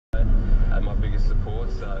my biggest support,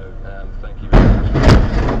 so thank you very much.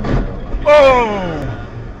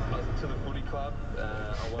 To the footy club,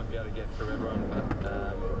 I won't be able to get through everyone,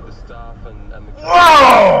 but the staff and the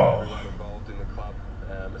club, everyone involved in the club,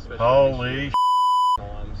 especially holy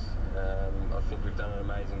times. I think we've done an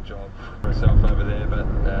amazing job for herself over there, but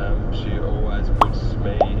she always puts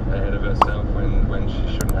me ahead of herself when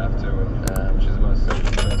she shouldn't have to, and she's the most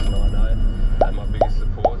selfish person I know, and my biggest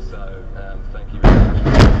support, so thank you very much.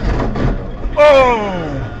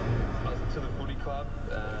 To the footy club,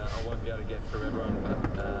 I won't be able to get through everyone,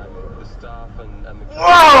 but the staff and the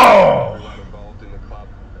club, everyone involved in the club,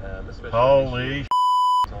 especially holy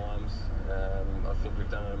times. I think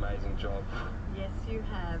we've done an amazing job. Yes, you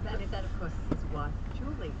have, and that, of course, is his wife,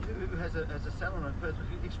 Julie. Who has a salon person.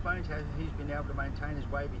 Explains how he's been able to maintain his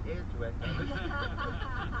wavy hair throughout COVID.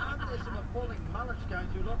 There's some appalling mullets going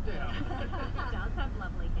through lockdown. He does have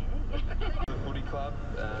lovely hair. The footy club,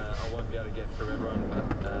 I won't be able to get through everyone,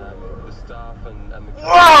 but the staff and the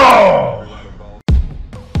club, everyone involved.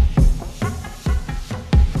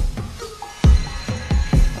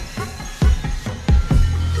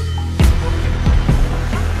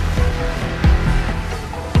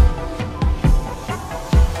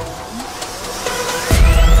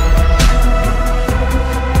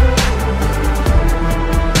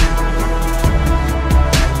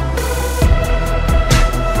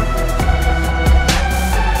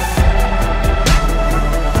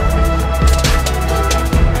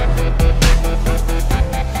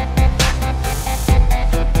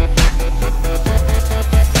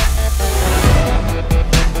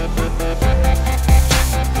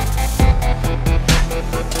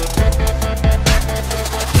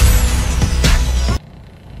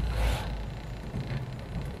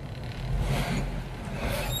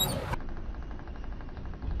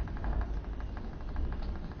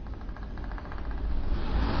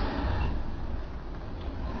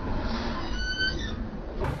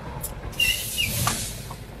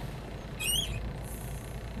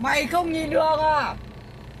 Mày không nhìn được à?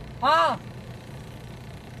 Hả?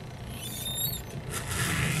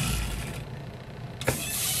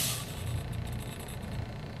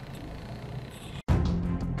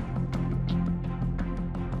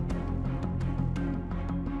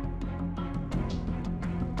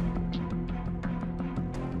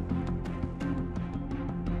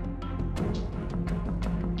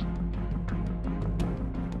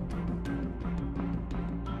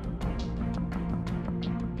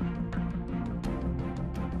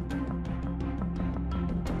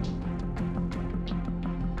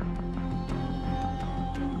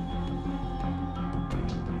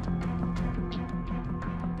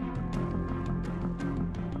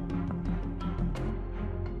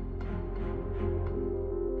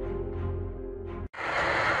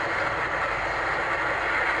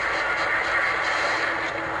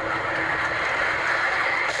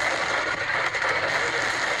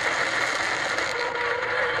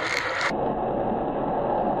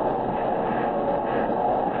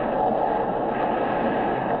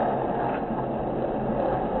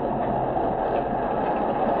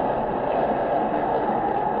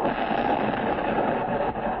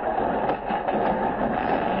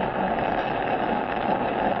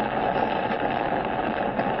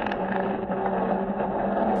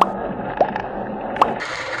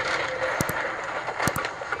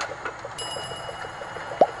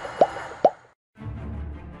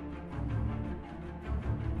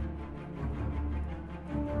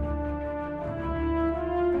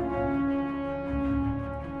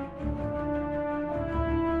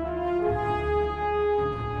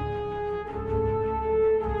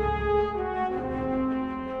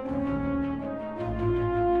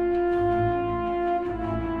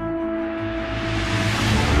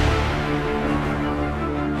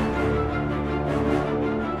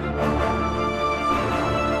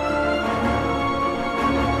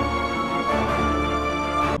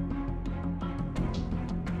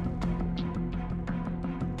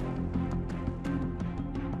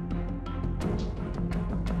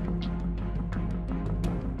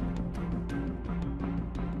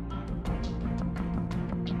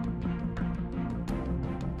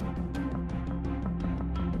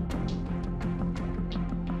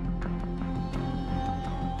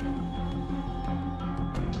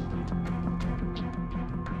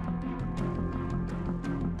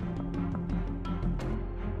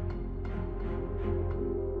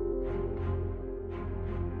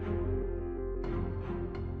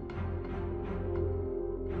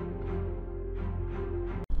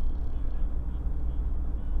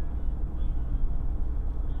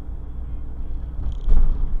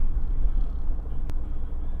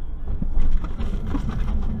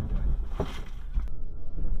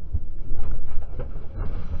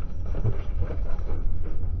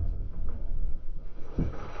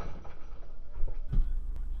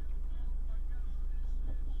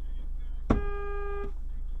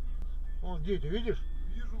 где ты видишь?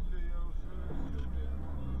 Вижу, бля, я уже все, бля,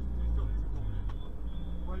 трясется,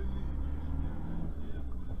 бля, больные.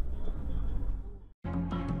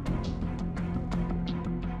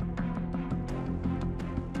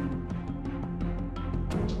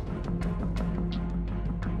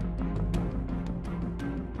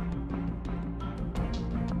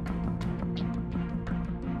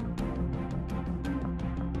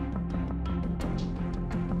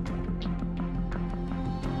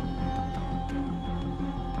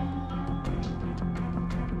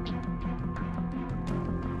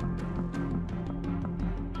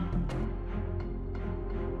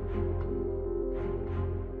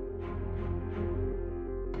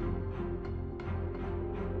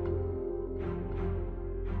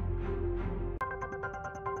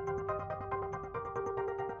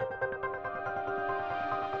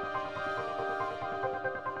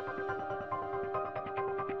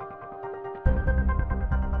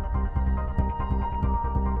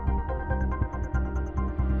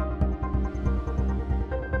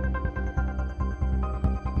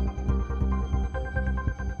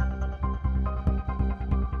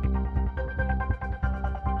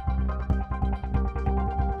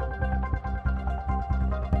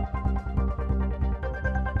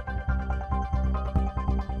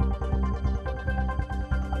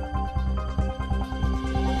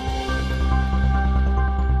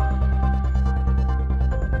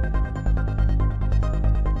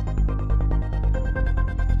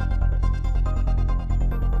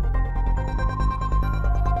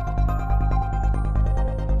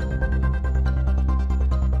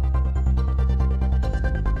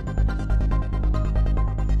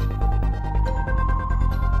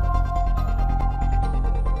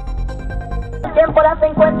 Tiempo las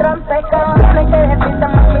encuentran secas, no que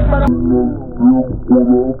necesitan más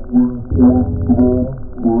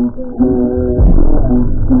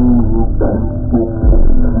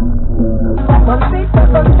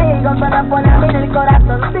contigo para ponerme en el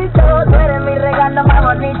corazoncito. Tú eres mi regalo más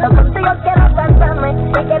bonito, contigo quiero